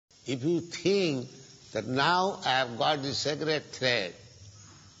If you think that now I have got the sacred thread,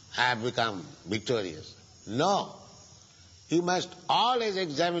 I have become victorious. No. You must always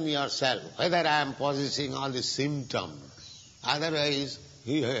examine yourself whether I am possessing all the symptoms. Otherwise,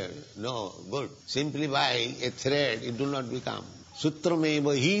 no, good. Simply by a thread it do not become.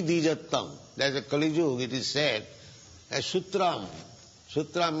 Sutrameva hi dijattam. There's a Kali Yuga, it is said, a sutram.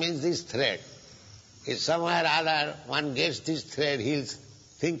 Sutram means this thread. If somewhere or other one gets this thread, he'll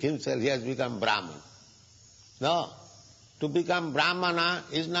think himself he has become Brahman. No. To become Brahmana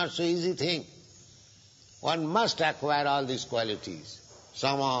is not so easy thing. One must acquire all these qualities.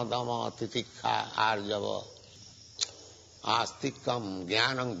 Sama, dhamma, titikha, arjava, astikam,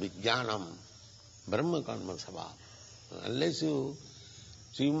 jnanam, vijnanam, brahma karma sabha. Unless so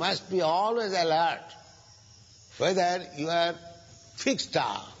you must be always alert whether you are fixed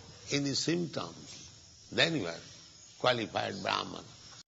in the symptoms, then you are qualified Brahman.